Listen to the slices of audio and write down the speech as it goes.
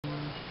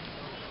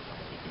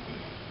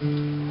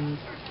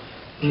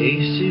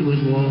Casey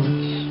would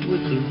waltz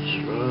with the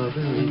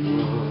strawberry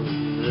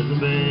blonde as the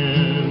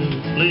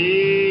band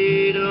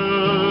played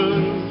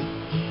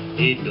on.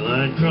 He'd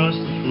glide across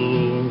the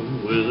floor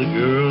with a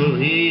girl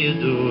he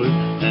adored,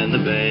 and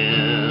the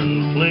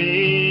band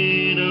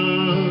played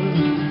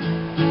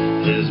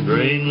on. His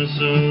brain was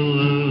so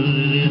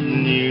loaded it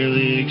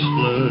nearly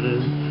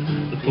exploded.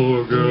 The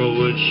poor girl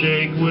would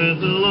shake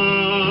with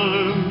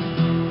alarm.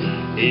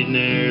 He'd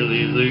ne'er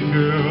leave the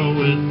girl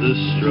with the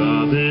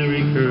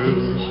strawberry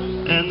curls,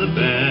 and the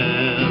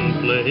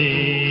band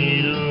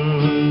played on.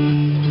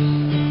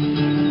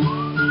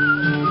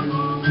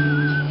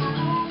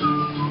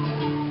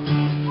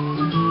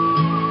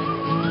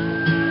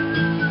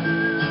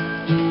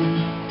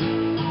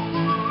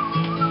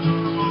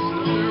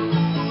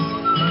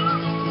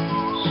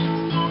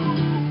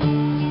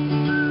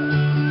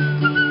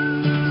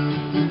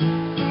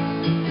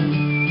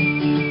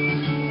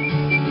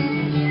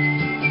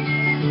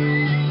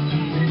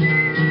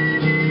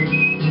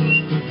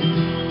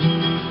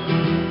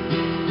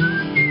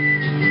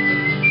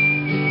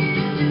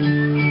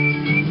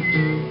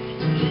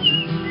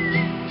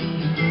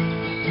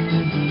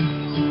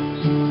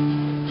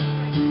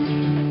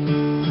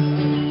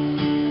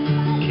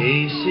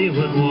 Casey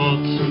would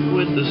waltz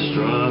with the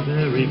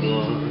strawberry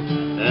blonde,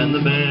 and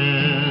the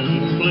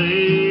band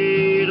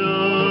played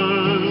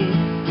on.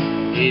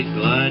 He'd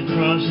glide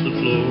across the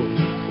floor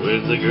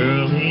with the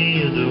girl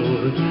he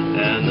adored,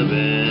 and the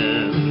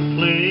band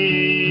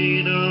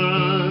played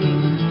on.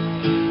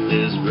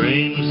 His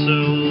brain was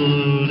so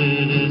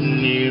loaded it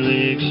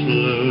nearly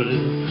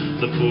exploded.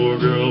 The poor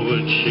girl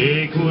would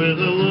shake with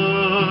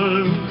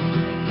alarm.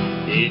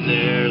 He'd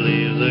ne'er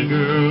leave the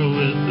girl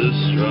with the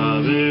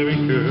strawberry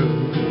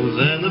curls,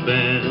 and the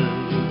band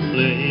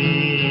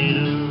played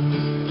on.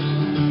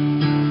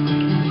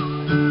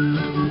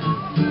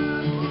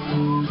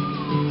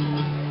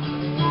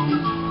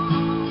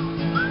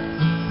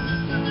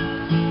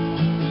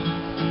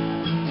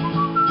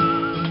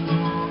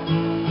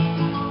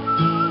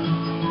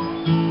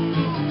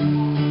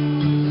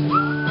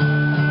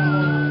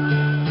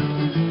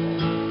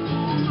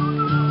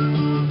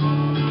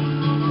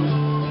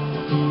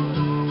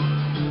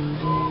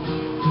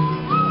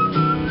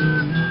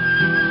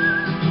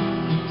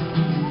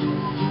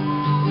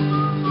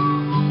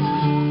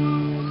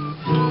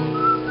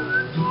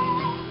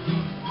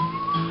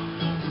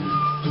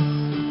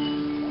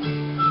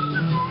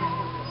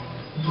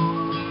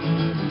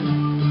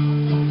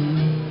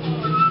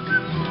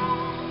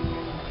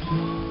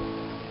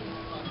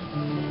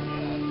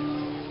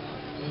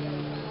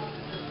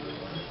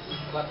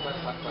 What?